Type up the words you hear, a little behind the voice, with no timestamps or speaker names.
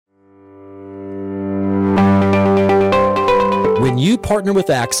When you partner with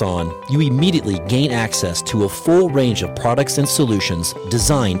Axon, you immediately gain access to a full range of products and solutions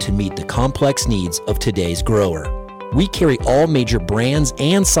designed to meet the complex needs of today's grower. We carry all major brands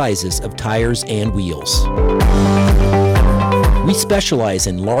and sizes of tires and wheels. We specialize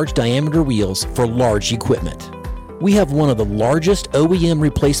in large diameter wheels for large equipment. We have one of the largest OEM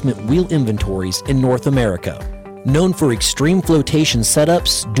replacement wheel inventories in North America. Known for extreme flotation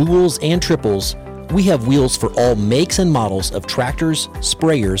setups, duals, and triples, we have wheels for all makes and models of tractors,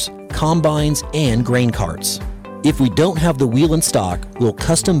 sprayers, combines, and grain carts. If we don't have the wheel in stock, we'll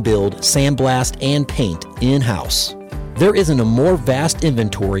custom build, sandblast, and paint in-house. There isn't a more vast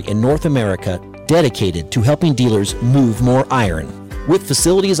inventory in North America dedicated to helping dealers move more iron. With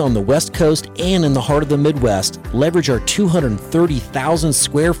facilities on the West Coast and in the heart of the Midwest, leverage our 230,000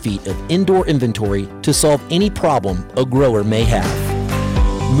 square feet of indoor inventory to solve any problem a grower may have.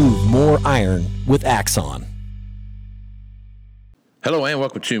 Move more iron with Axon. Hello and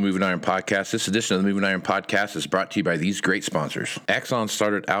welcome to Moving Iron Podcast. This edition of the Moving Iron Podcast is brought to you by these great sponsors. Axon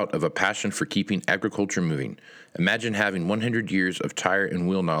started out of a passion for keeping agriculture moving. Imagine having 100 years of tire and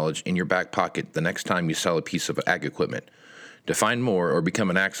wheel knowledge in your back pocket the next time you sell a piece of ag equipment. To find more or become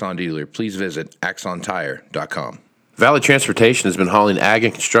an Axon dealer, please visit axontire.com. Valley Transportation has been hauling ag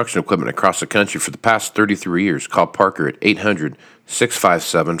and construction equipment across the country for the past 33 years. Call Parker at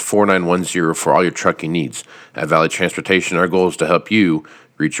 800-657-4910 for all your trucking needs. At Valley Transportation, our goal is to help you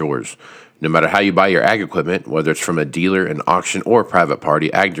reach yours. No matter how you buy your ag equipment, whether it's from a dealer, an auction, or a private party,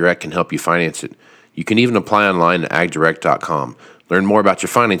 AgDirect can help you finance it. You can even apply online at agdirect.com. Learn more about your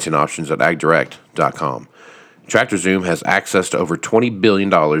financing options at agdirect.com. TractorZoom has access to over $20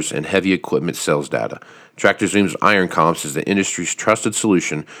 billion in heavy equipment sales data. TractorZoom's Iron Comps is the industry's trusted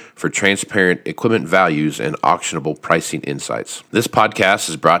solution for transparent equipment values and auctionable pricing insights. This podcast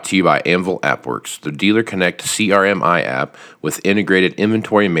is brought to you by Anvil AppWorks. The Dealer Connect CRMI app with integrated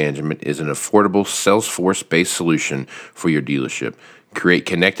inventory management is an affordable Salesforce-based solution for your dealership. Create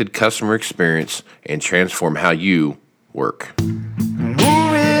connected customer experience and transform how you work.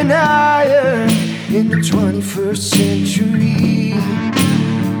 Moving higher in the 21st century.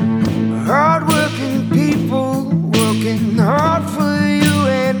 Hard-working people working hard for you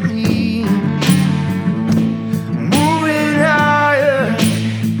and me. Moving higher,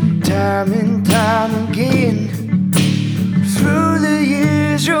 time and time again. Through the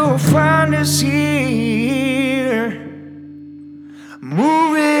years you'll find us here.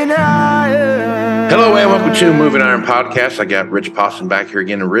 Moving higher. Hello and welcome to Moving Iron Podcast. I got Rich Posson back here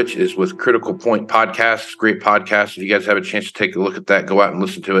again, and Rich is with Critical Point Podcast. It's a great podcast. If you guys have a chance to take a look at that, go out and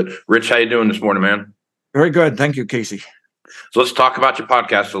listen to it. Rich, how you doing this morning, man? Very good. Thank you, Casey. So let's talk about your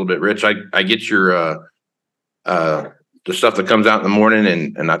podcast a little bit, Rich. I get your the stuff that comes out in the morning,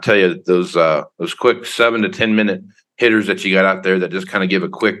 and I tell you those quick 7 to 10 minute hitters that you got out there that just kind of give a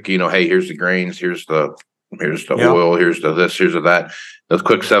quick, hey, here's the grains, here's the oil, here's the this, here's the that. Those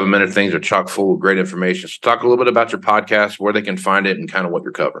quick 7-minute things are chock full of great information. So talk a little bit about your podcast, where they can find it, and kind of what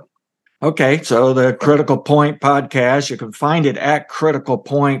you're covering. Okay, so the Critical Point Podcast, you can find it at Critical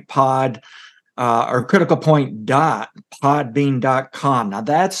Point Pod or criticalpoint.podbean.com. Now,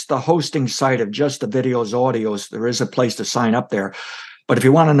 that's the hosting site of just the videos, audios. There is a place to sign up there. But if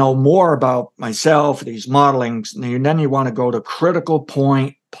you want to know more about myself, these modelings, then you want to go to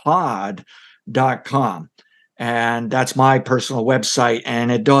criticalpointpod.com. And that's my personal website,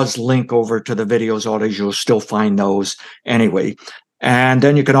 and it does link over to the videos, audios. You'll still find those anyway. And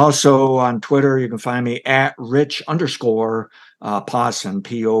then you can also, on Twitter, you can find me at Rich_Posson,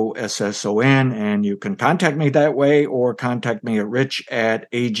 Posson, and you can contact me that way, or contact me at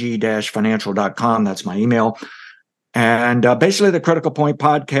rich@ag-financial.com. That's my email. And basically, the Critical Point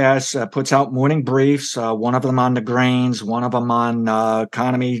Podcast puts out morning briefs, one of them on the grains, one of them on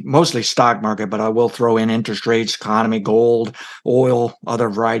economy, mostly stock market, but I will throw in interest rates, economy, gold, oil, other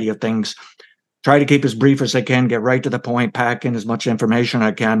variety of things. Try to keep as brief as I can, get right to the point, pack in as much information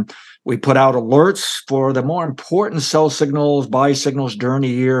I can. We put out alerts for the more important sell signals, buy signals during the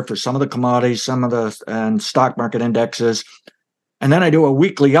year for some of the commodities, and stock market indexes. And then I do a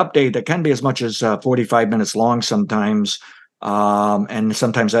weekly update that can be as much as 45 minutes long sometimes. And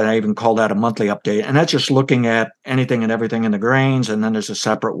sometimes I even call that a monthly update. And that's just looking at anything and everything in the grains. And then there's a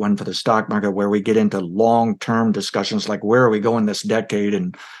separate one for the stock market where we get into long-term discussions like where are we going this decade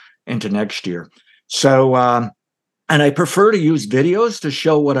and into next year. So, and I prefer to use videos to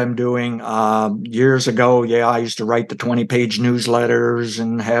show what I'm doing. Years ago, I used to write the 20-page newsletters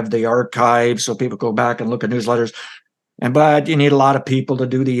and have the archives so people go back and look at newsletters. But you need a lot of people to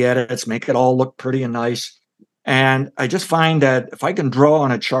do the edits, make it all look pretty and nice. And I just find that if I can draw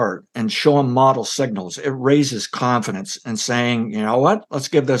on a chart and show them model signals, it raises confidence in saying, you know what, let's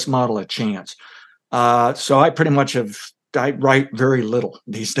give this model a chance. So I pretty much I write very little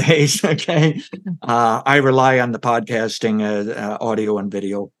these days. Okay. I rely on the podcasting, audio and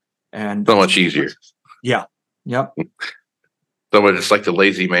video. And So much easier. Yeah. Yep. So it's like the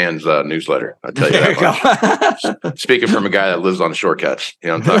lazy man's newsletter. I tell you that much. Speaking from a guy that lives on shortcuts, you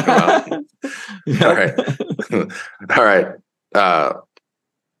know what I'm talking about? Yep. All right. All right.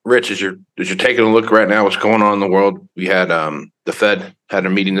 Rich, as you're taking a look right now, what's going on in the world? We had the Fed had a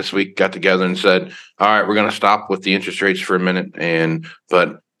meeting this week, got together and said, all right, we're going to stop with the interest rates for a minute.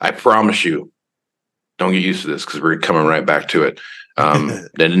 But I promise you, don't get used to this because we're coming right back to it. They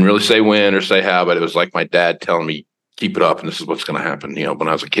didn't really say when or say how, but it was like my dad telling me, keep it up, and this is what's going to happen. You know, when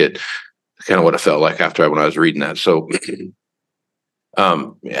I was a kid, kind of what it felt like when I was reading that. So,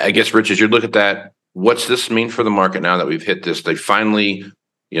 I guess, Rich, as you look at that, what's this mean for the market now that we've hit this? They finally,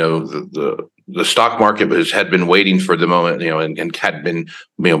 you know, the stock market had been waiting for the moment, you know, and had been,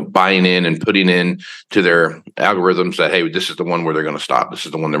 you know, buying in and putting in to their algorithms that, hey, this is the one where they're going to stop. This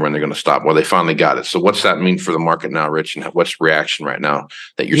is the one when they're going to stop. Well, they finally got it. So, what's that mean for the market now, Rich? And what's the reaction right now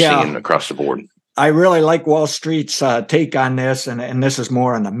that you're seeing across the board? I really like Wall Street's take on this, and this is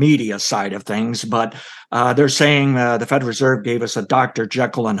more on the media side of things, but they're saying the Federal Reserve gave us a Dr.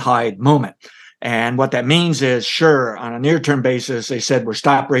 Jekyll and Hyde moment. And what that means is, sure, on a near-term basis, they said we're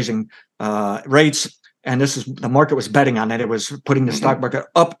stop raising rates, and the market was betting on it. It was putting the stock market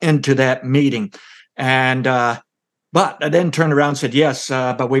up into that meeting. And but I then turned around and said, yes,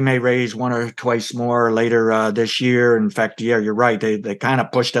 but we may raise one or twice more later this year. In fact, yeah, you're right. They kind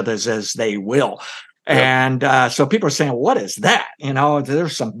of pushed it as they will. Yep. And so people are saying, what is that? You know,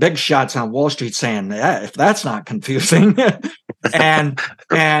 there's some big shots on Wall Street saying, if that's not confusing. and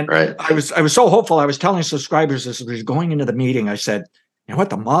right. I was so hopeful. I was telling subscribers as we were going into the meeting, I said, you know what,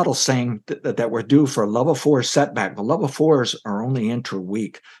 the model's saying that we're due for a level 4 setback. The level 4s are only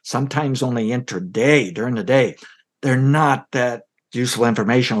intra-week, sometimes only intraday during the day. They're not that useful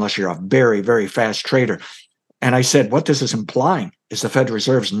information unless you're a very, very fast trader. And I said, what this is implying is the Federal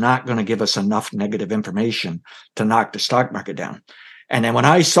Reserve's not going to give us enough negative information to knock the stock market down. And then when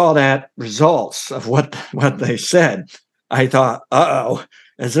I saw that results of what they said, I thought, uh-oh,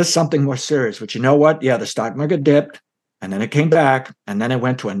 is this something more serious? But you know what? Yeah, the stock market dipped, and then it came back, and then it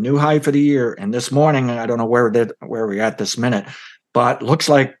went to a new high for the year. And this morning, I don't know where we're at this minute, but looks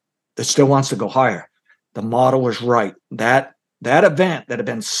like it still wants to go higher. The model was right. That event that had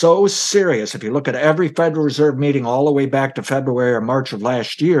been so serious, if you look at every Federal Reserve meeting all the way back to February or March of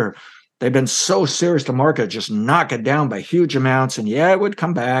last year, they've been so serious the market just knock it down by huge amounts. And yeah, it would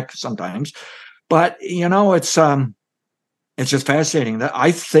come back sometimes. But, you know, it's just fascinating that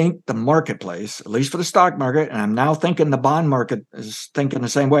I think the marketplace, at least for the stock market, and I'm now thinking the bond market is thinking the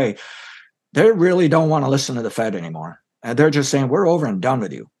same way, they really don't want to listen to the Fed anymore. And they're just saying, we're over and done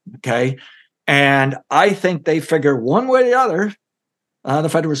with you. Okay. And I think they figure one way or the other, the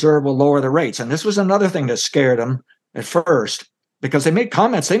Federal Reserve will lower the rates. And this was another thing that scared them at first, because they made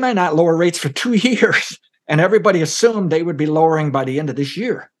comments they might not lower rates for 2 years. And everybody assumed they would be lowering by the end of this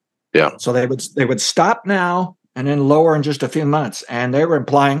year. Yeah. So they would stop now and then lower in just a few months. And they were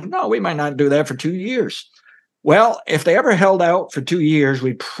implying, no, we might not do that for 2 years. Well, if they ever held out for 2 years,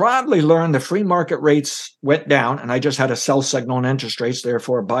 we'd probably learn the free market rates went down. And I just had a sell signal in interest rates,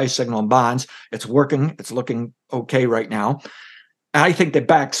 therefore a buy signal in bonds. It's working. It's looking okay right now. I think that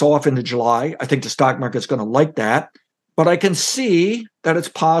backs off into July. I think the stock market's going to like that. But I can see that it's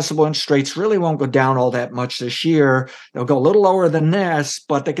possible interest rates really won't go down all that much this year. They'll go a little lower than this,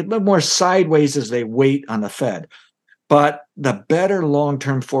 but they could move more sideways as they wait on the Fed. But the better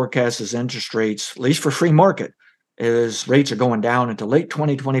long-term forecast is interest rates, at least for free market, is rates are going down into late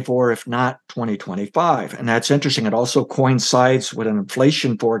 2024, if not 2025. And that's interesting. It also coincides with an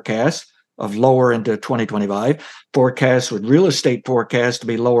inflation forecast of lower into 2025, forecast with real estate forecast to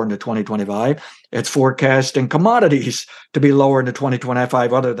be lower into 2025. It's forecasting commodities to be lower into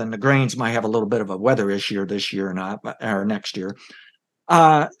 2025, other than the grains might have a little bit of a weather issue this year or next year.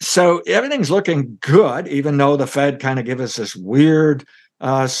 So everything's looking good, even though the Fed kind of give us this weird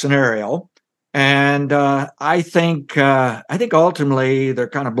scenario. And I think ultimately they're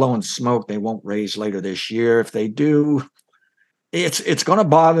kind of blowing smoke. They won't raise later this year. If they do, it's going to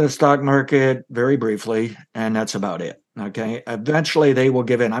bother the stock market very briefly, and that's about it. Okay. Eventually they will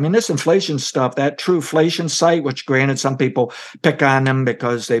give in. I mean, this inflation stuff, that Trueflation site, which granted some people pick on them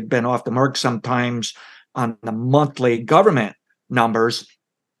because they've been off the mark sometimes on the monthly government numbers,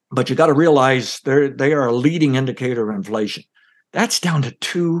 but you got to realize they are a leading indicator of inflation. That's down to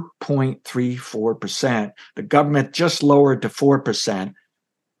 2.34%. The government just lowered to 4%.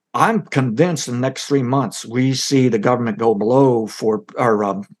 I'm convinced in the next 3 months we see the government go below 4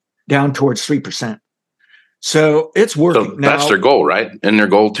 or down towards 3%. So it's working. So that's their goal, right? And their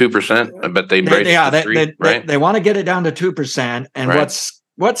goal 2%, but they raised it to 3, right? They want to get it down to 2%. And right.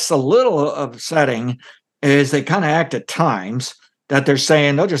 what's a little upsetting is they kind of act at times that they're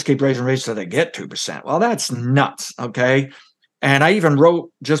saying they'll just keep raising rates till they get 2%. Well, that's nuts. Okay. And I even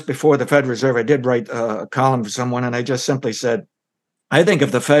wrote just before the Fed Reserve, I did write a column for someone, and I just simply said, I think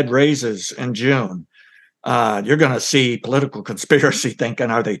if the Fed raises in June, you're going to see political conspiracy thinking,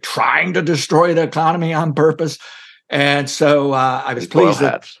 are they trying to destroy the economy on purpose? And so I was pleased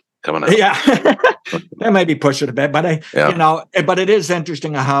that coming out. Yeah, they may be pushing it a bit, but but it is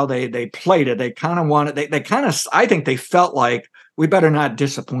interesting how they played it. They kind of wanted, they kind of, I think they felt like we better not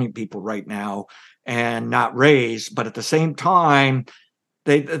disappoint people right now and not raise, but at the same time,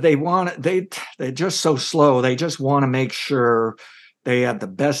 they're just so slow. They just want to make sure they have the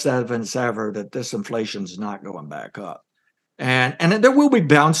best evidence ever that this inflation is not going back up. And there will be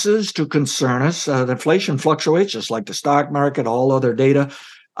bounces to concern us. The inflation fluctuates just like the stock market, all other data.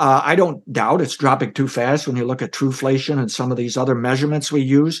 I don't doubt it's dropping too fast when you look at trueflation and some of these other measurements we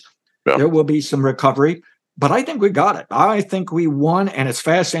use. Yeah. There will be some recovery, but I think we got it. I think we won, and it's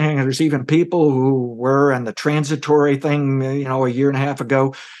fascinating. There's even people who were in the transitory thing, a year and a half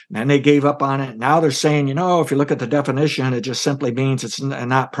ago, and then they gave up on it. Now they're saying, if you look at the definition, it just simply means it's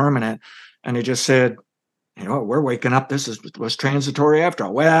not permanent. And they just said, we're waking up. This was transitory after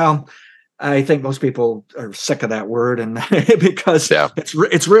all. Well, I think most people are sick of that word, and because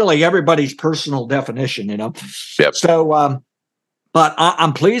it's really everybody's personal definition, Yep. So, but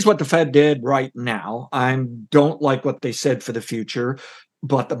I'm pleased what the Fed did right now. I don't like what they said for the future,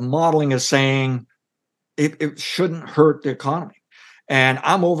 but the modeling is saying it shouldn't hurt the economy. And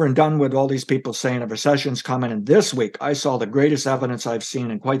I'm over and done with all these people saying a recession's coming. And this week, I saw the greatest evidence I've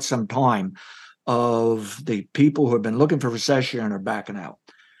seen in quite some time of the people who have been looking for recession and are backing out.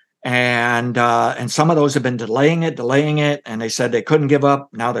 And some of those have been delaying it, and they said they couldn't give up.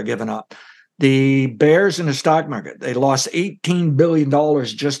 Now they're giving up. The bears in the stock market, they lost $18 billion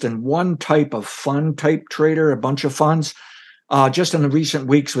just in one type of fund type trader, a bunch of funds, just in the recent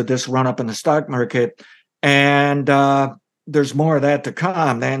weeks with this run up in the stock market. And there's more of that to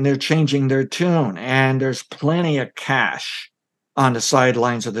come. And they're changing their tune. And there's plenty of cash on the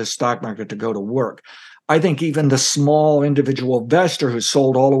sidelines of this stock market to go to work. I think even the small individual investor who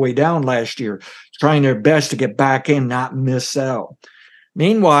sold all the way down last year, trying their best to get back in, not miss out.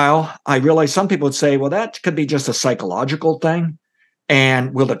 Meanwhile, I realize some people would say, well, that could be just a psychological thing.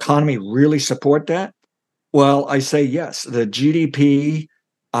 And will the economy really support that? Well, I say yes. The GDP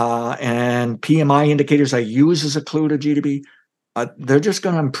and PMI indicators I use as a clue to GDP, they're just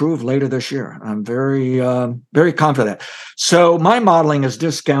going to improve later this year. I'm very, very confident. So my modeling is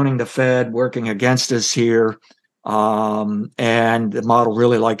discounting the Fed working against us here. And the model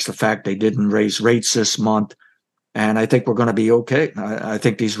really likes the fact they didn't raise rates this month. And I think we're going to be okay. I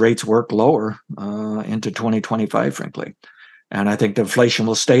think these rates work lower into 2025, frankly. And I think the inflation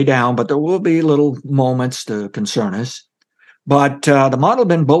will stay down, but there will be little moments to concern us. But the model has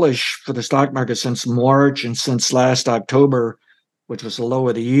been bullish for the stock market since March and since last October, which was the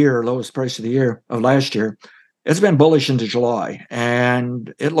lowest price of the year of last year. It's been bullish into July,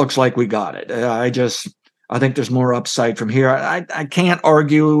 and it looks like we got it. I think there's more upside from here. I can't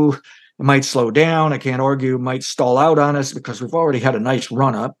argue it might slow down. I can't argue it might stall out on us because we've already had a nice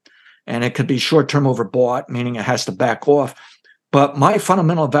run up, and it could be short-term overbought, meaning it has to back off. But my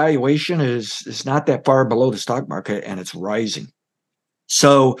fundamental valuation is not that far below the stock market, and it's rising.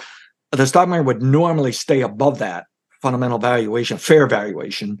 So the stock market would normally stay above that fundamental valuation, fair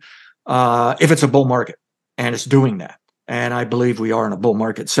valuation, if it's a bull market, and it's doing that. And I believe we are in a bull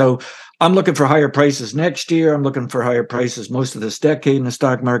market. So I'm looking for higher prices next year. I'm looking for higher prices most of this decade in the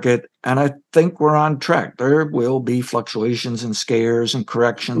stock market. And I think we're on track. There will be fluctuations and scares and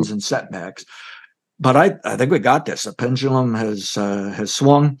corrections and setbacks. But I think we got this. The pendulum has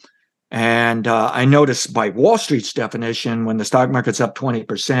swung. And I noticed by Wall Street's definition, when the stock market's up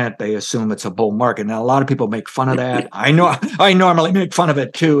 20%, they assume it's a bull market. Now, a lot of people make fun of that. I know I normally make fun of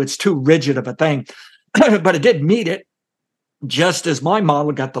it too. It's too rigid of a thing. But it did meet it, just as my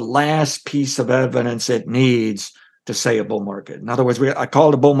model got the last piece of evidence it needs to say a bull market. In other words, I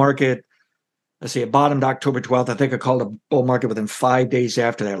called a bull market. Let's see, it bottomed October 12th. I think I called a bull market within 5 days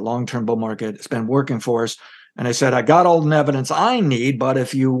after that, long-term bull market. It's been working for us. And I said, I got all the evidence I need, but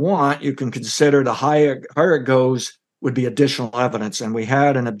if you want, you can consider the higher it goes would be additional evidence. And we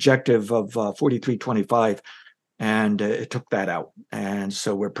had an objective of 43.25. and it took that out. And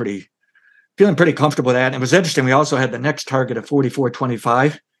so we're feeling pretty comfortable with that. And it was interesting. We also had the next target of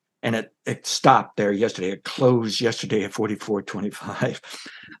 44.25, and it stopped there yesterday. It closed yesterday at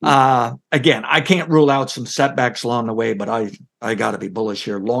 44.25. Again, I can't rule out some setbacks along the way, but I got to be bullish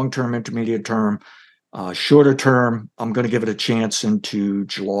here. Long-term, intermediate term, shorter term, I'm going to give it a chance into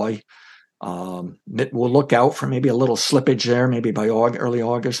July. We'll look out for maybe a little slippage there, maybe by early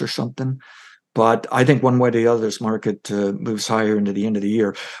August or something. But I think one way or the other, this market moves higher into the end of the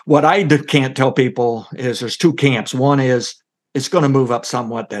year. What I can't tell people is there's two camps. One is it's going to move up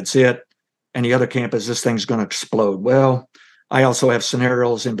somewhat. That's it. And the other camp is this thing's going to explode. Well, I also have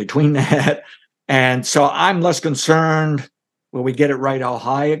scenarios in between that. And so I'm less concerned. Will we get it right how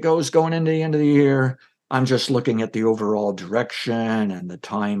high it goes going into the end of the year? I'm just looking at the overall direction and the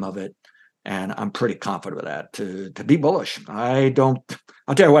time of it. And I'm pretty confident with that to be bullish. I'll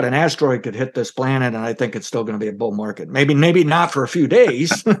tell you what, an asteroid could hit this planet, and I think it's still going to be a bull market. Maybe not for a few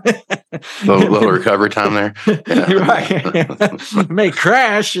days. Little recovery time there. Yeah. Right. It may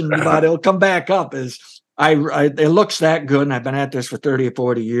crash, but it'll come back up. It looks that good, and I've been at this for 30 or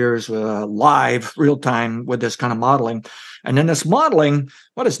 40 years, live, real time with this kind of modeling. And then this modeling,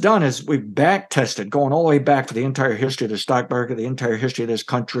 what it's done is we've back tested, going all the way back for the entire history of the stock market, the entire history of this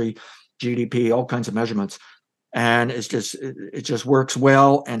country, GDP, all kinds of measurements. And it just works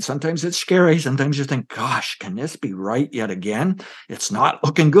well. And sometimes it's scary. Sometimes you think, gosh, can this be right yet again? It's not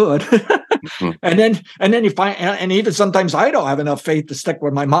looking good. And then you find, and even sometimes I don't have enough faith to stick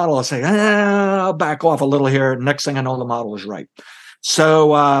with my model. I'll say, I'll back off a little here. Next thing I know, the model is right.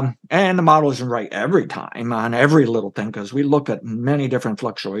 So, and the model isn't right every time on every little thing, because we look at many different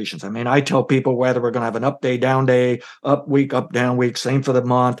fluctuations. I mean, I tell people whether we're going to have an up day, down day, up week, up, down week, same for the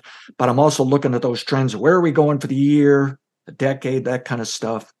month. But I'm also looking at those trends. Where are we going for the year, the decade, that kind of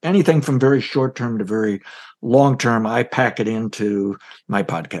stuff? Anything from very short term to very long term, I pack it into my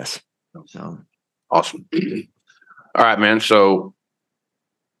podcast. So awesome. All right, man. So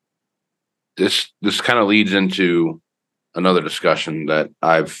this kind of leads into another discussion that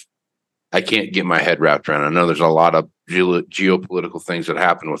I can't get my head wrapped around. I know there's a lot of geopolitical things that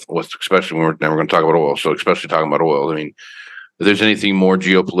happen with especially when we're going to talk about oil. So especially talking about oil, I mean, if there's anything more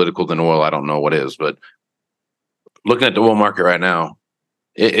geopolitical than oil, I don't know what is. But looking at the oil market right now,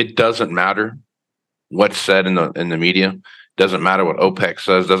 it doesn't matter what's said in the media. Doesn't matter what OPEC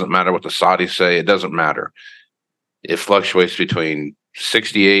says. Doesn't matter what the Saudis say. It doesn't matter. It fluctuates between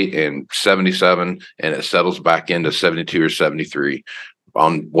 68 and 77, and it settles back into 72 or 73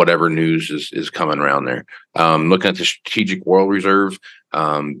 on whatever news is coming around there. Looking at the Strategic Oil Reserve,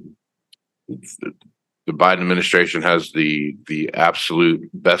 the Biden administration has the absolute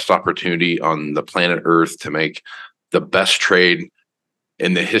best opportunity on the planet Earth to make the best trade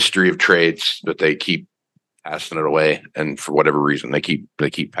in the history of trades, but they keep passing it away, and for whatever reason, they keep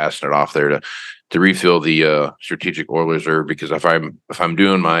passing it off there to refill the Strategic Oil Reserve. Because if I'm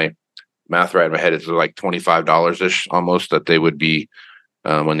doing my math right in my head, it's like $25 ish almost that they would be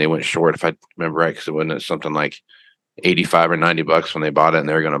when they went short, if I remember right, because it wasn't something like 85 or 90 bucks when they bought it, and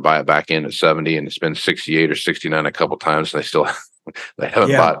they were going to buy it back in at 70, and it's been 68 or 69 a couple times, and they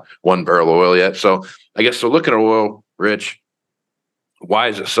haven't bought one barrel of oil yet. So I guess, so looking at oil, Rich, why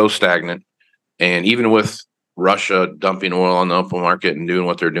is it so stagnant? And even with Russia dumping oil on the open market and doing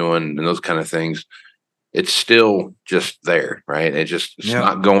what they're doing and those kind of things, it's still just there, right? It's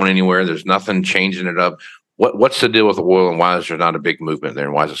not going anywhere. There's nothing changing it up. What's the deal with oil, and why is there not a big movement there,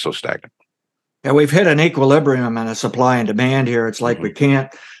 and why is it so stagnant? Yeah, we've hit an equilibrium and a supply and demand here. It's like we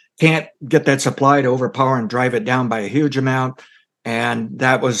can't get that supply to overpower and drive it down by a huge amount. And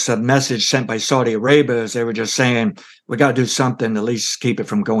that was a message sent by Saudi Arabia, as they were just saying, we got to do something to at least keep it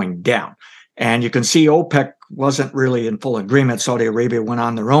from going down. And you can see OPEC wasn't really in full agreement. Saudi Arabia went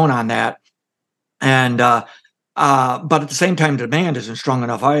on their own on that. And but at the same time, demand isn't strong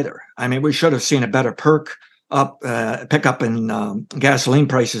enough either. I mean, we should have seen a better pick up in gasoline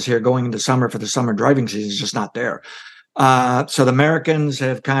prices here going into summer for the summer driving season. Is just not there. So the Americans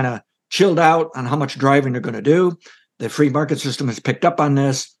have kind of chilled out on how much driving they're going to do. The free market system has picked up on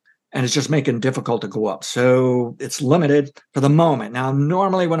this, and it's just making it difficult to go up. So it's limited for the moment. Now,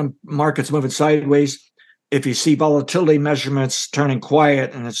 normally when a market's moving sideways, if you see volatility measurements turning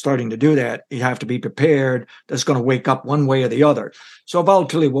quiet and it's starting to do that, you have to be prepared. That's going to wake up one way or the other. So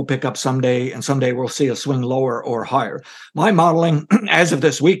volatility will pick up someday, and someday we'll see a swing lower or higher. My modeling, as of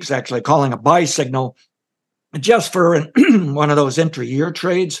this week, is actually calling a buy signal just for one of those intra-year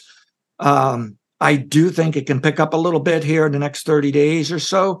trades. I do think it can pick up a little bit here in the next 30 days or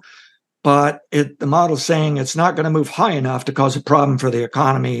so, but the model's saying it's not going to move high enough to cause a problem for the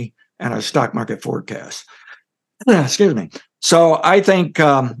economy and our stock market forecast. Excuse me. So I think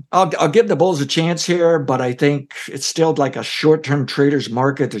I'll give the bulls a chance here, but I think it's still like a short-term traders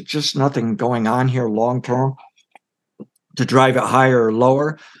market. There's just nothing going on here long-term to drive it higher or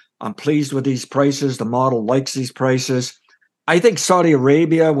lower. I'm pleased with these prices. The model likes these prices. I think Saudi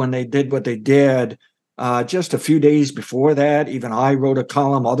Arabia, when they did what they did, just a few days before that, even I wrote a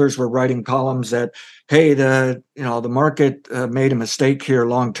column. Others were writing columns that, hey, the market made a mistake here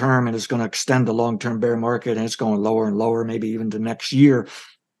long term, and it's going to extend the long term bear market, and it's going lower and lower, maybe even to next year.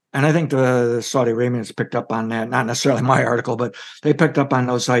 And I think the Saudi Arabians picked up on that. Not necessarily my article, but they picked up on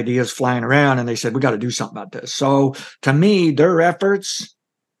those ideas flying around, and they said, we got to do something about this. So to me, their efforts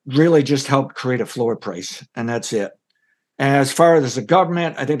really just helped create a floor price, and that's it. As far as the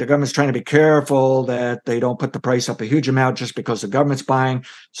government, I think the government's trying to be careful that they don't put the price up a huge amount just because the government's buying.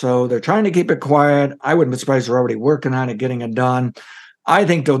 So they're trying to keep it quiet. I wouldn't be surprised they're already working on it, getting it done. I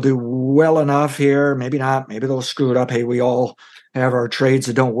think they'll do well enough here. Maybe not. Maybe they'll screw it up. Hey, we all have our trades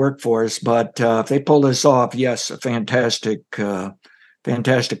that don't work for us. But if they pull this off, yes, a fantastic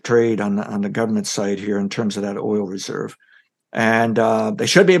trade on the government side here in terms of that oil reserve. And they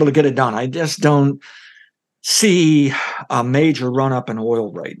should be able to get it done. I just don't see a major run up in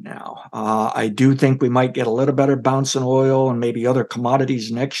oil right now. I do think we might get a little better bounce in oil and maybe other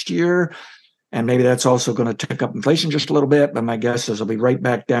commodities next year. And maybe that's also going to tick up inflation just a little bit. But my guess is it'll be right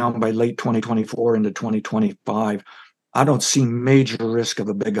back down by late 2024 into 2025. I don't see major risk of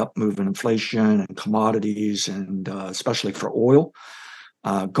a big up move in inflation and commodities, and especially for oil.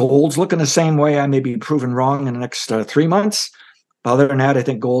 Gold's looking the same way. I may be proven wrong in the next 3 months. Other than that, I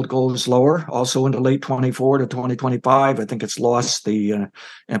think gold goes lower, also into late 24 to 2025. I think it's lost the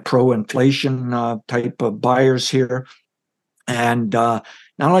pro-inflation type of buyers here. And not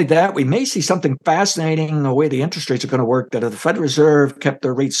only that, we may see something fascinating the way the interest rates are going to work, that if the Federal Reserve kept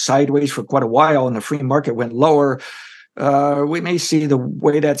their rates sideways for quite a while and the free market went lower, we may see the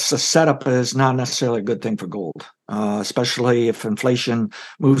way that's set up is not necessarily a good thing for gold, especially if inflation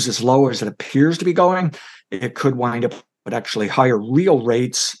moves as low as it appears to be going. It could wind up with actually higher real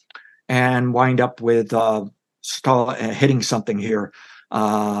rates and wind up with hitting something here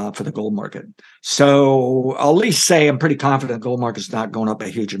for the gold market. So I'll at least say I'm pretty confident the gold market's not going up a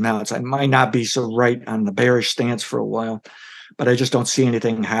huge amounts. I might not be so right on the bearish stance for a while, but I just don't see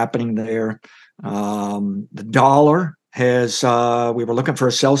anything happening there. The dollar has, we were looking for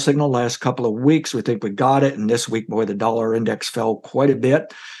a sell signal last couple of weeks. We think we got it. And this week, boy, the dollar index fell quite a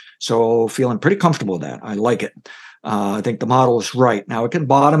bit. So feeling pretty comfortable with that. I like it. I think the model is right. Now, it can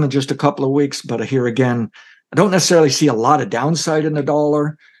bottom in just a couple of weeks, but here again, I don't necessarily see a lot of downside in the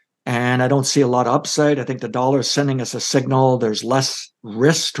dollar, and I don't see a lot of upside. I think the dollar is sending us a signal. There's less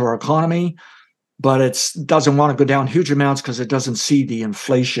risk to our economy, but it doesn't want to go down huge amounts because it doesn't see the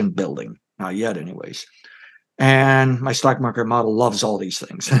inflation building. Not yet, anyways. And my stock market model loves all these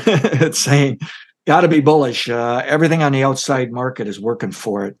things. It's saying, got to be bullish. Everything on the outside market is working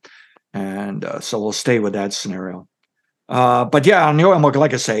for it. And so we'll stay with that scenario. But yeah, on the oil market,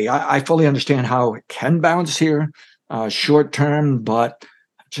 like I say, I fully understand how it can bounce here short term, but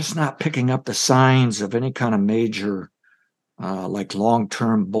just not picking up the signs of any kind of major like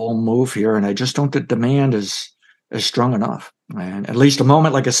long-term bull move here. And I just don't think demand is strong enough. And at least a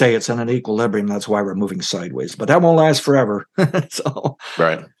moment, like I say, it's in an equilibrium. That's why we're moving sideways. But that won't last forever. So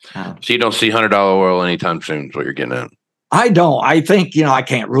right. So you don't see $100 oil anytime soon is what you're getting at. I don't. I think, I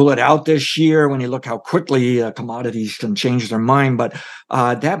can't rule it out this year when you look how quickly commodities can change their mind, but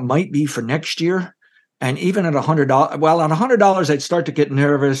that might be for next year. And even at $100, well, on $100, I'd start to get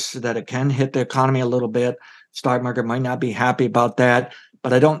nervous that it can hit the economy a little bit. Stock market might not be happy about that,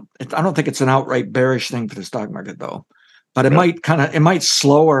 but I don't think it's an outright bearish thing for the stock market though. But it might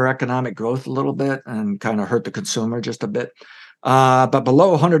slow our economic growth a little bit and kind of hurt the consumer just a bit. But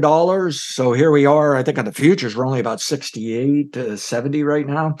below $100, so here we are. I think on the futures, we're only about 68 to 70 right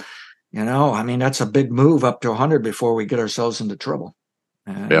now. That's a big move up to 100 before we get ourselves into trouble.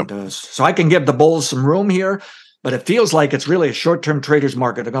 And so I can give the bulls some room here, but it feels like it's really a short-term traders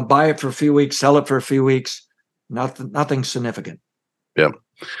market. They're going to buy it for a few weeks, sell it for a few weeks. Nothing significant. Yeah. All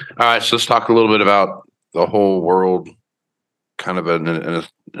right. So let's talk a little bit about the whole world, kind of in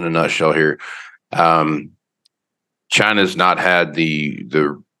a nutshell here. China's not had the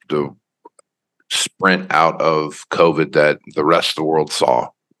sprint out of COVID that the rest of the world saw.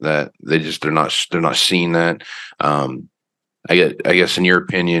 That they're not seeing that. I guess in your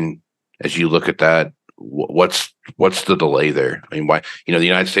opinion, as you look at that, what's the delay there? I mean, why? The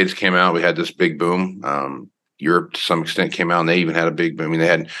United States came out, we had this big boom. Europe to some extent came out, and they even had a big boom. I mean,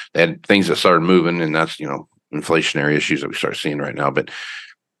 they had things that started moving, and that's inflationary issues that we start seeing right now. But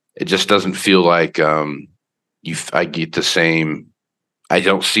it just doesn't feel like I get the same. I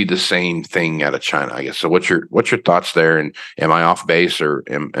don't see the same thing out of China, I guess. So what's your thoughts there? And am I off base, or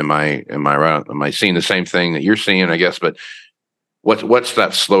am I right? Am I seeing the same thing that you're seeing, I guess? But what's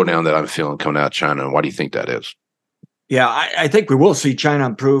that slowdown that I'm feeling coming out of China, and why do you think that is? Yeah, I think we will see China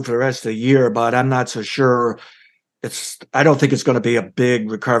improve for the rest of the year, but I'm not so sure. I don't think it's going to be a big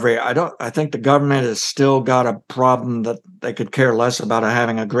recovery. I think the government has still got a problem that they could care less about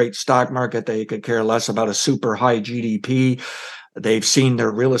having a great stock market. They could care less about a super high GDP. They've seen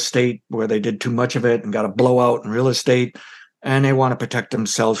their real estate where they did too much of it and got a blowout in real estate, and they want to protect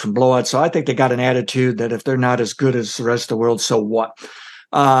themselves from blowouts. So I think they got an attitude that if they're not as good as the rest of the world, so what?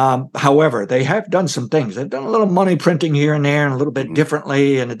 However, they have done some things. They've done a little money printing here and there and a little bit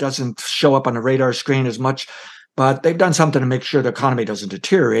differently, and it doesn't show up on the radar screen as much. But they've done something to make sure the economy doesn't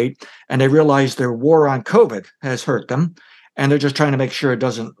deteriorate. And they realize their war on COVID has hurt them. And they're just trying to make sure it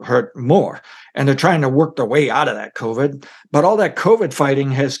doesn't hurt more. And they're trying to work their way out of that COVID. But all that COVID fighting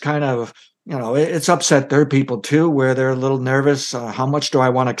has kind of, it's upset their people too, where they're a little nervous. How much do I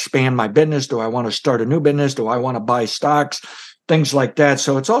want to expand my business? Do I want to start a new business? Do I want to buy stocks? Things like that.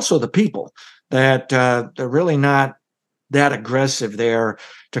 So it's also the people that they're really not that aggressive there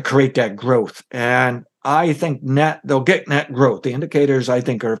to create that growth. And I think they'll get net growth. The indicators, I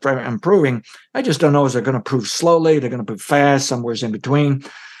think, are improving. I just don't know if they're going to improve slowly, they're going to improve fast, somewhere in between.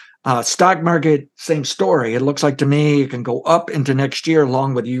 Stock market, same story. It looks like to me it can go up into next year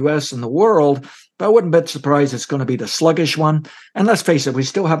along with the U.S. and the world, but I wouldn't be surprised it's going to be the sluggish one. And let's face it, we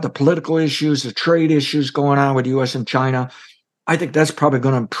still have the political issues, the trade issues going on with U.S. and China. I think that's probably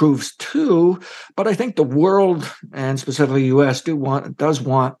going to improve too, but I think the world, and specifically U.S., does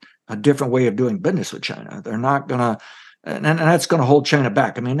want a different way of doing business with China. They're not going to, and that's going to hold China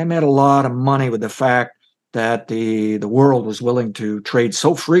back. I mean, they made a lot of money with the fact that the world was willing to trade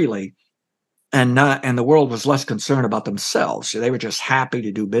so freely, and the world was less concerned about themselves. So they were just happy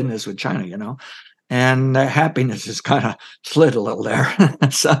to do business with China, and their happiness is kind of slid a little there.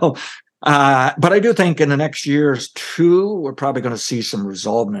 So, but I do think in the next years too, we're probably going to see some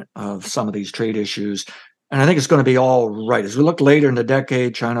resolvement of some of these trade issues. And I think it's going to be all right. As we look later in the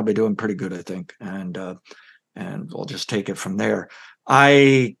decade, China will be doing pretty good, I think. And we'll just take it from there.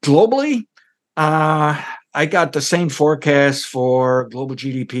 Globally, I got the same forecast for global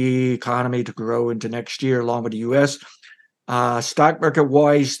GDP economy to grow into next year, along with the U.S. Stock market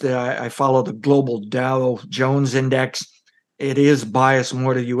wise, I follow the global Dow Jones index. It is biased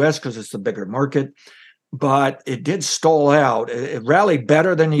more to the U.S. because it's the bigger market. But it did stall out. It rallied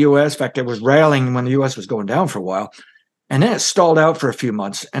better than the U.S. In fact, it was rallying when the U.S. was going down for a while. And then it stalled out for a few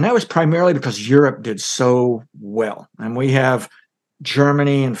months. And that was primarily because Europe did so well. And we have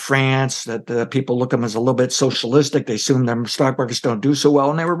Germany and France that the people look at them as a little bit socialistic. They assume their stock markets don't do so well,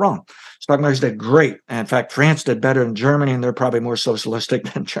 and they were wrong. Stock markets did great. And in fact, France did better than Germany, and they're probably more socialistic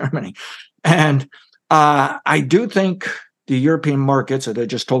than Germany. And I do think the European markets, as I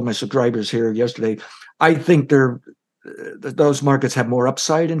just told my subscribers here yesterday, I think those markets have more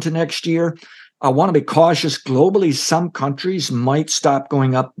upside into next year. I want to be cautious globally. Some countries might stop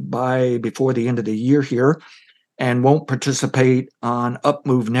going up before the end of the year here and won't participate on up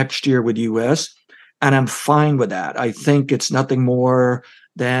move next year with the U.S. And I'm fine with that. I think it's nothing more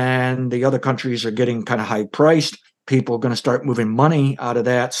than the other countries are getting kind of high priced. People are going to start moving money out of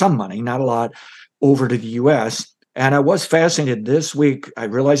that, some money, not a lot, over to the U.S. And I was fascinated this week. I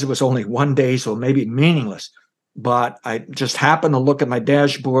realized it was only one day, so maybe meaningless. But I just happened to look at my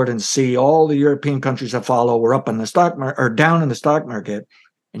dashboard and see all the European countries I follow were up in the stock market or down in the stock market,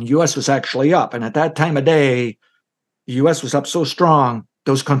 and the U.S. was actually up. And at that time of day, the U.S. was up so strong,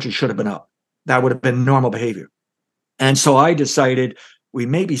 those countries should have been up. That would have been normal behavior. And so I decided we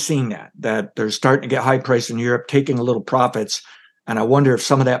may be seeing that they're starting to get high price in Europe, taking a little profits. And I wonder if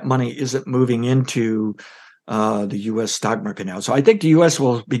some of that money isn't moving into the U.S. stock market now. So I think the U.S.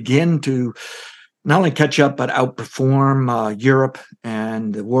 will begin to not only catch up, but outperform Europe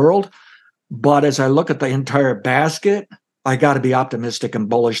and the world. But as I look at the entire basket, I got to be optimistic and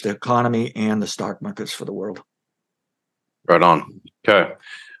bullish the economy and the stock markets for the world. Right on. Okay.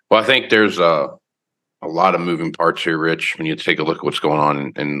 Well, I think there's a lot of moving parts here, Rich, when you take a look at what's going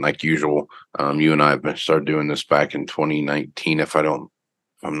on. And like usual, you and I have started doing this back in 2019, if I'm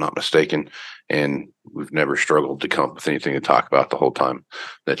not mistaken. And we've never struggled to come up with anything to talk about the whole time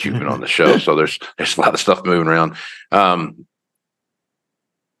that you've been on the show. So there's a lot of stuff moving around.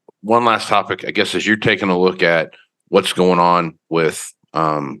 One last topic, I guess, as you're taking a look at what's going on with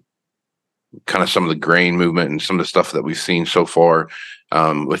kind of some of the grain movement and some of the stuff that we've seen so far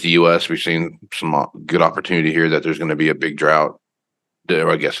with the U.S. We've seen some good opportunity here that there's going to be a big drought.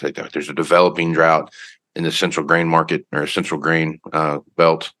 Or I guess there's a developing drought in the central grain market or central grain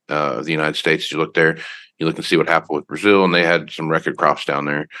belt of the United States. You look there, you look and see what happened with Brazil, and they had some record crops down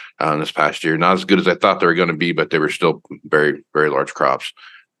there this past year. Not as good as I thought they were going to be, but they were still very, very large crops.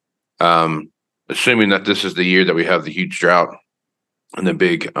 Assuming that this is the year that we have the huge drought and the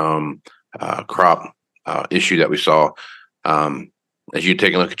big crop issue that we saw, as you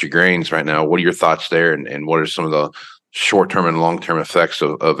take a look at your grains right now, what are your thoughts there, and what are some of the short-term and long-term effects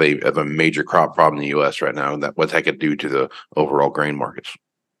of a major crop problem in the U.S. right now, and what that could do to the overall grain markets?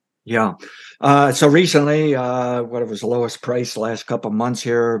 Yeah. So recently, what was the lowest price the last couple of months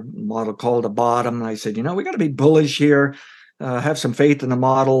here, model called a bottom. And I said, we got to be bullish here, have some faith in the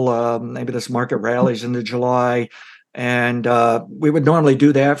model. Maybe this market rallies into July. And we would normally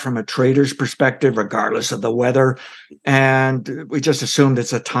do that from a trader's perspective, regardless of the weather. And we just assumed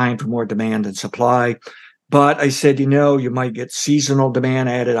it's a time for more demand than supply. But I said, you might get seasonal demand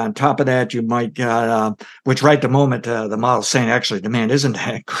added on top of that. You might get, which right at the moment, the model's saying actually demand isn't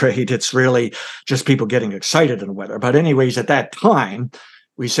that great. It's really just people getting excited in the weather. But anyways, at that time,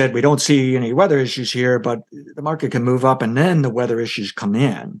 we said we don't see any weather issues here, but the market can move up and then the weather issues come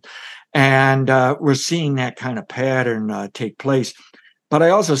in. And we're seeing that kind of pattern take place. But I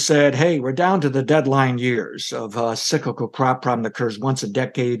also said, hey, we're down to the deadline years of a cyclical crop problem that occurs once a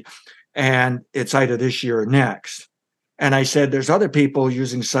decade. And it's either this year or next. And I said, there's other people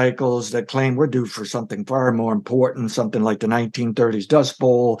using cycles that claim we're due for something far more important, something like the 1930s Dust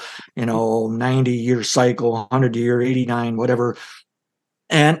Bowl, 90-year cycle, 100-year, 89, whatever.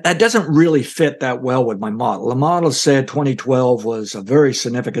 And that doesn't really fit that well with my model. The model said 2012 was a very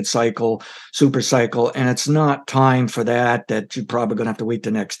significant cycle, super cycle, and it's not time for that you're probably going to have to wait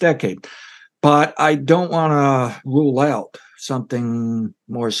the next decade. But I don't want to rule out something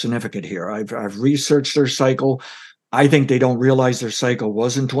more significant here. I've researched their cycle. I think they don't realize their cycle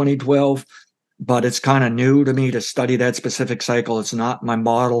was in 2012, but it's kind of new to me to study that specific cycle. It's not my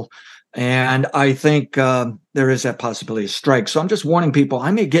model. And I think there is that possibility of strike. So I'm just warning people, I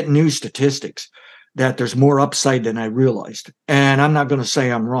may get new statistics that there's more upside than I realized. And I'm not going to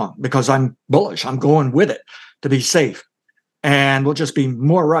say I'm wrong because I'm bullish. I'm going with it to be safe. And we'll just be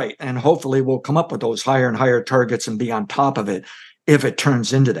more right. And hopefully we'll come up with those higher and higher targets and be on top of it if it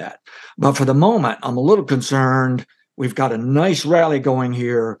turns into that. But for the moment, I'm a little concerned. We've got a nice rally going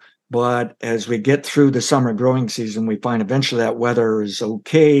here. But as we get through the summer growing season, we find eventually that weather is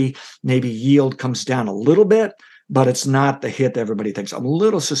okay. Maybe yield comes down a little bit, but it's not the hit that everybody thinks. I'm a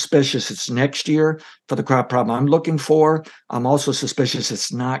little suspicious it's next year for the crop problem I'm looking for. I'm also suspicious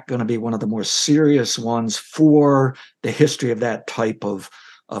it's not going to be one of the more serious ones for the history of that type of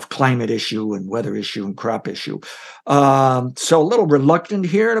climate issue and weather issue and crop issue. So a little reluctant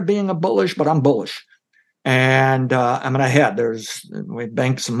here to being a bullish, but I'm bullish. And I'm ahead. We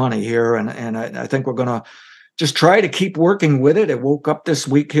banked some money here, and I think we're going to just try to keep working with it. It woke up this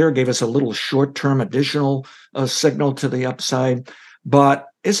week here, gave us a little short-term additional signal to the upside. But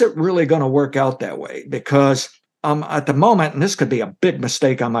is it really going to work out that way? Because at the moment, and this could be a big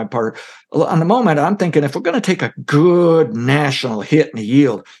mistake on my part, on the moment, I'm thinking if we're going to take a good national hit in the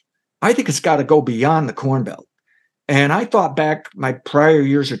yield, I think it's got to go beyond the Corn Belt. And I thought back my prior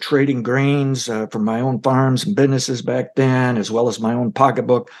years of trading grains from my own farms and businesses back then, as well as my own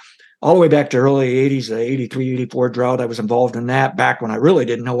pocketbook, all the way back to early 80s, the 83, 84 drought. I was involved in that back when I really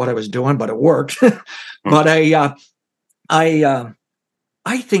didn't know what I was doing, but it worked. But I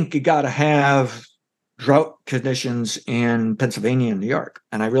think you got to have drought conditions in Pennsylvania and New York.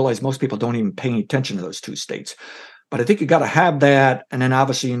 And I realize most people don't even pay attention to those two states. But I think you got to have that. And then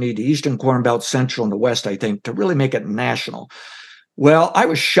obviously you need the Eastern Corn Belt, Central, and the West, I think, to really make it national. Well, I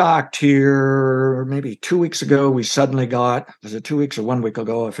was shocked here maybe 2 weeks ago. We suddenly got, was it 2 weeks or 1 week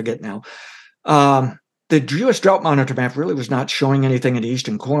ago? I forget now. The U.S. Drought Monitor map really was not showing anything in the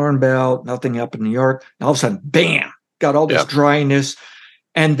Eastern Corn Belt, nothing up in New York. And all of a sudden, bam, got all this dryness.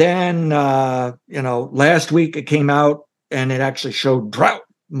 And then, last week it came out and it actually showed drought,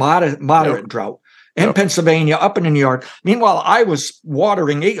 moderate drought. In Pennsylvania, up in New York. Meanwhile, I was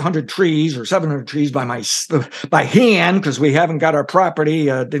watering 800 trees or 700 trees by hand because we haven't got our property.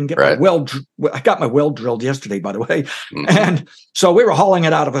 Didn't get my well. I got my well drilled yesterday, by the way, and so we were hauling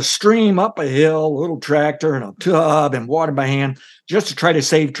it out of a stream up a hill, a little tractor and a tub, and watered by hand just to try to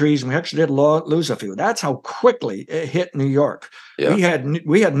save trees. And we actually did lose a few. That's how quickly it hit New York. Yeah.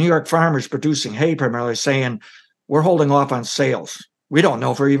 We had New York farmers producing hay primarily saying we're holding off on sales. We don't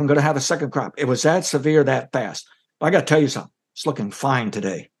know if we're even going to have a second crop. It was that severe, that fast. But I got to tell you something. It's looking fine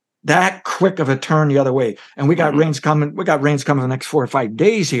today. That quick of a turn the other way. And we got rains coming. We got rains coming the next 4 or 5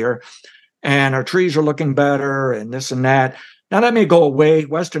 days here. And our trees are looking better and this and that. Now, that may go away.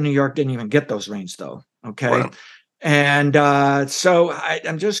 Western New York didn't even get those rains, though. Okay. Right. And so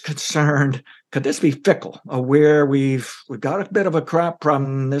I'm just concerned, could this be fickle, where we've got a bit of a crop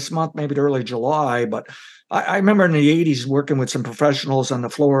problem this month, maybe to early July, but I remember in the 80s working with some professionals on the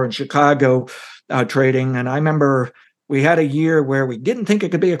floor in Chicago trading, and I remember we had a year where we didn't think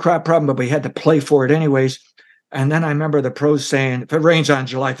it could be a crop problem, but we had to play for it anyways. And then I remember the pros saying, if it rains on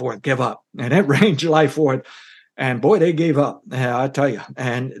July 4th, give up. And it rained July 4th. And boy, they gave up. Yeah, I tell you.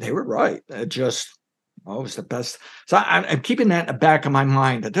 And they were right. It just, it was the best. So I'm keeping that in the back of my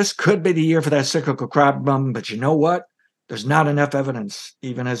mind that this could be the year for that cyclical crop bum. But you know what? There's not enough evidence,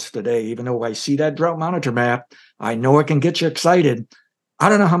 even as today, even though I see that drought monitor map, I know it can get you excited. I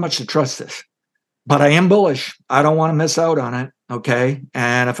don't know how much to trust this, but I am bullish. I don't want to miss out on it. Okay.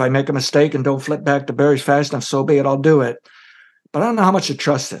 And if I make a mistake and don't flip back to berries fast enough, so be it, I'll do it. But I don't know how much to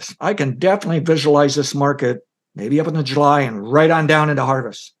trust this. I can definitely visualize this market maybe up into July and right on down into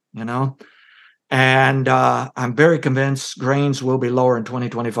harvest, And I'm very convinced grains will be lower in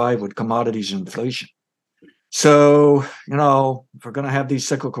 2025 with commodities and inflation. So, if we're going to have these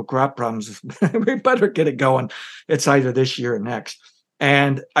cyclical crop problems, we better get it going. It's either this year or next.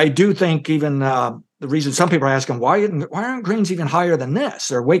 And I do think even the reason some people are asking, why aren't grains even higher than this?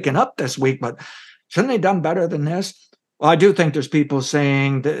 They're waking up this week, but shouldn't they done better than this? Well, I do think there's people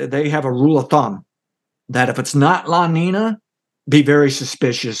saying that they have a rule of thumb that if it's not La Nina, be very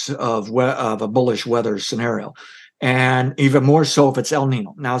suspicious of a bullish weather scenario. And even more so if it's El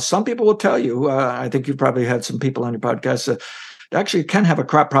Nino. Now, some people will tell you, I think you've probably had some people on your podcast that actually can have a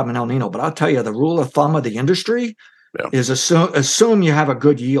crop problem in El Nino, but I'll tell you, the rule of thumb of the industry is assume you have a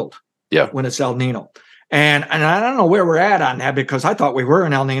good yield when it's El Nino. And I don't know where we're at on that because I thought we were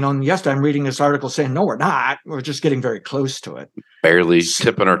in El Nino. And yesterday I'm reading this article saying, no, we're not. We're just getting very close to it. Barely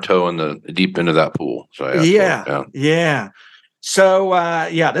tipping our toe in the deep end of that pool. So yeah. So,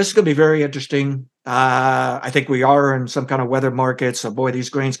 this is going to be very interesting. I think we are in some kind of weather market. So, boy, these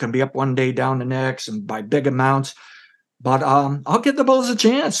grains can be up one day, down the next, and by big amounts. But I'll give the bulls a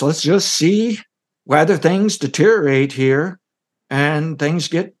chance. Let's just see whether things deteriorate here and things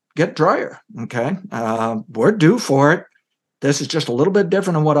get drier. Okay. We're due for it. This is just a little bit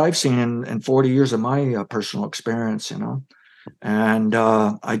different than what I've seen in 40 years of my personal experience, And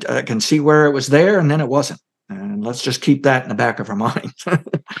I can see where it was there and then it wasn't. And let's just keep that in the back of our mind.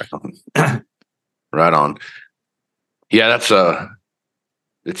 Right on. Yeah, that's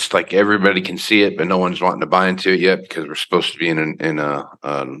it's like everybody can see it, but no one's wanting to buy into it yet because we're supposed to be in an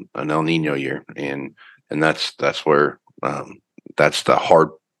El Nino year, and that's where that's the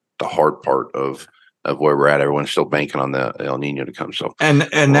hard part of where we're at. Everyone's still banking on the El Nino to come. So and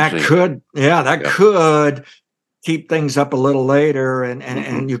that could could keep things up a little later,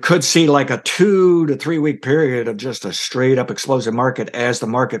 and you could see like a 2 to 3 week period of just a straight up explosive market as the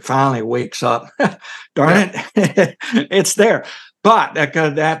market finally wakes up. Darn it, it's there. But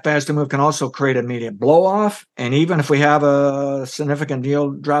that faster move can also create immediate blow off, and even if we have a significant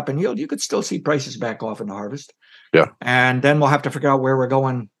drop in yield, you could still see prices back off in the harvest. Yeah, and then we'll have to figure out where we're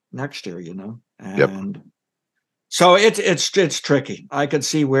going next year. And so it's tricky. I could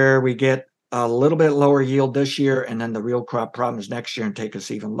see where we get a little bit lower yield this year, and then the real crop problems next year and take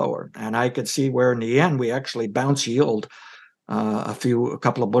us even lower. And I could see where in the end we actually bounce yield a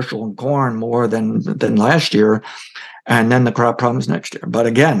couple of bushel in corn more than last year, and then the crop problems next year. But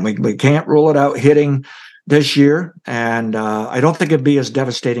again, we can't rule it out hitting this year, and I don't think it'd be as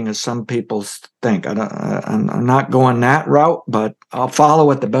devastating as some people think. I'm not going that route, but I'll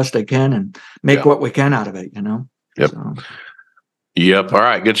follow it the best I can and make what we can out of it. Yep. So. Yep. All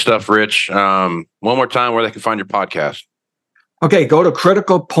right. Good stuff, Rich. One more time where they can find your podcast. Okay. Go to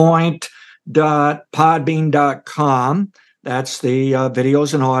criticalpoint.podbean.com. That's the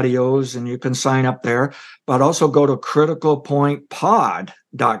videos and audios, and you can sign up there. But also go to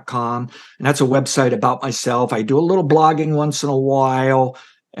criticalpointpod.com, and that's a website about myself. I do a little blogging once in a while,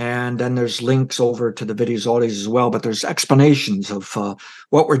 and then there's links over to the videos, audios as well. But there's explanations of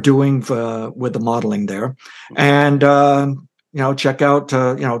what we're doing with the modeling there. And check out,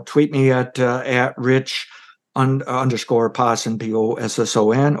 tweet me at Rich _ Posson,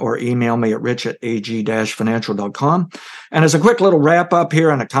 Posson, or email me at rich@ag-financial.com. And as a quick little wrap up here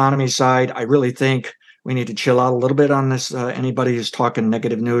on the economy side, I really think we need to chill out a little bit on this. Anybody who's talking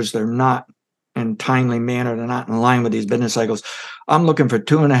negative news, they're not in timely manner. They're not in line with these business cycles. I'm looking for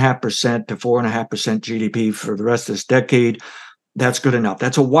 2.5% to 4.5% GDP for the rest of this decade. That's good enough.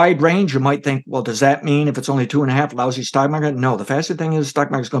 That's a wide range. You might think, well, does that mean if it's only 2.5, lousy stock market? No, the fascinating thing is the stock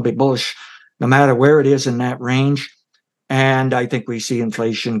market is going to be bullish no matter where it is in that range. And I think we see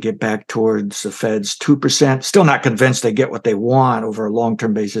inflation get back towards the Fed's 2%. Still not convinced they get what they want over a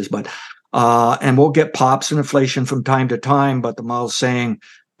long-term basis, but And we'll get pops in inflation from time to time, but the model's saying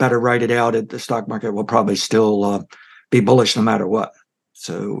better write it out. The stock market will probably still be bullish no matter what.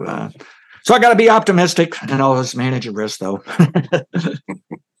 So I got to be optimistic and always manage a risk, though.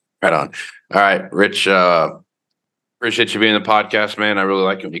 Right on. All right, Rich, appreciate you being on the podcast, man. I really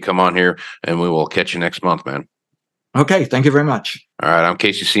like it when you come on here, and we will catch you next month, man. Okay, thank you very much. All right, I'm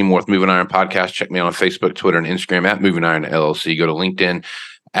Casey Seymour with Moving Iron Podcast. Check me out on Facebook, Twitter, and Instagram at Moving Iron LLC. Go to LinkedIn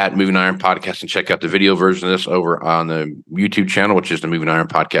at Moving Iron Podcast and check out the video version of this over on the YouTube channel, which is the Moving Iron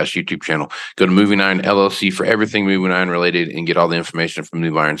Podcast YouTube channel. Go to Moving Iron LLC for everything Moving Iron related and get all the information from the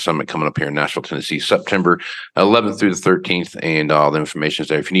Moving Iron Summit coming up here in Nashville, Tennessee, September 11th through the 13th, and all the information is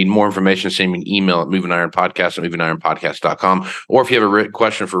there. If you need more information, send me an email at movingironpodcast at movingironpodcast.com, or if you have a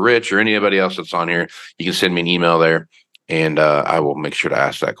question for Rich or anybody else that's on here, you can send me an email there, and I will make sure to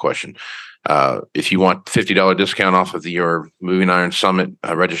ask that question. If you want $50 discount off of your Moving Iron Summit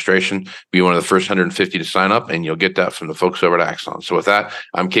registration, be one of the first 150 to sign up, and you'll get that from the folks over at Axon. So with that,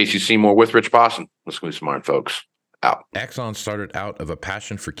 I'm Casey Seymour with Rich Posson. Let's move some iron, folks. Out. Axon started out of a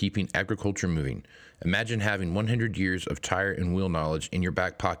passion for keeping agriculture moving. Imagine having 100 years of tire and wheel knowledge in your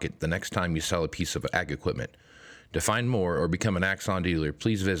back pocket the next time you sell a piece of ag equipment. To find more or become an Axon dealer,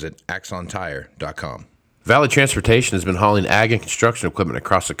 please visit axontire.com. Valley Transportation has been hauling ag and construction equipment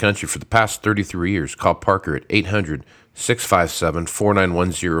across the country for the past 33 years. Call Parker at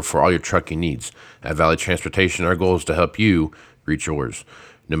 800-657-4910 for all your trucking needs. At Valley Transportation, our goal is to help you reach yours.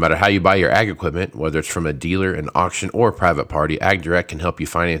 No matter how you buy your ag equipment, whether it's from a dealer, an auction, or a private party, AgDirect can help you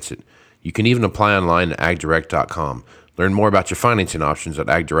finance it. You can even apply online at agdirect.com. Learn more about your financing options at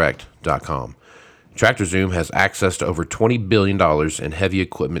agdirect.com. TractorZoom has access to over $20 billion in heavy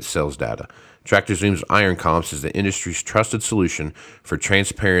equipment sales data. TractorZoom's Iron Comps is the industry's trusted solution for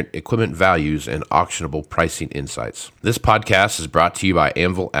transparent equipment values and auctionable pricing insights. This podcast is brought to you by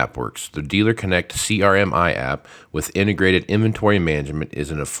Anvil AppWorks. The Dealer Connect CRMI app with integrated inventory management is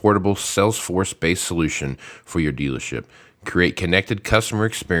an affordable Salesforce-based solution for your dealership. Create connected customer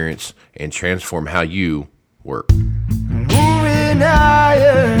experience and transform how you work. Moving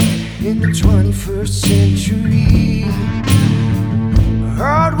iron in the 21st century.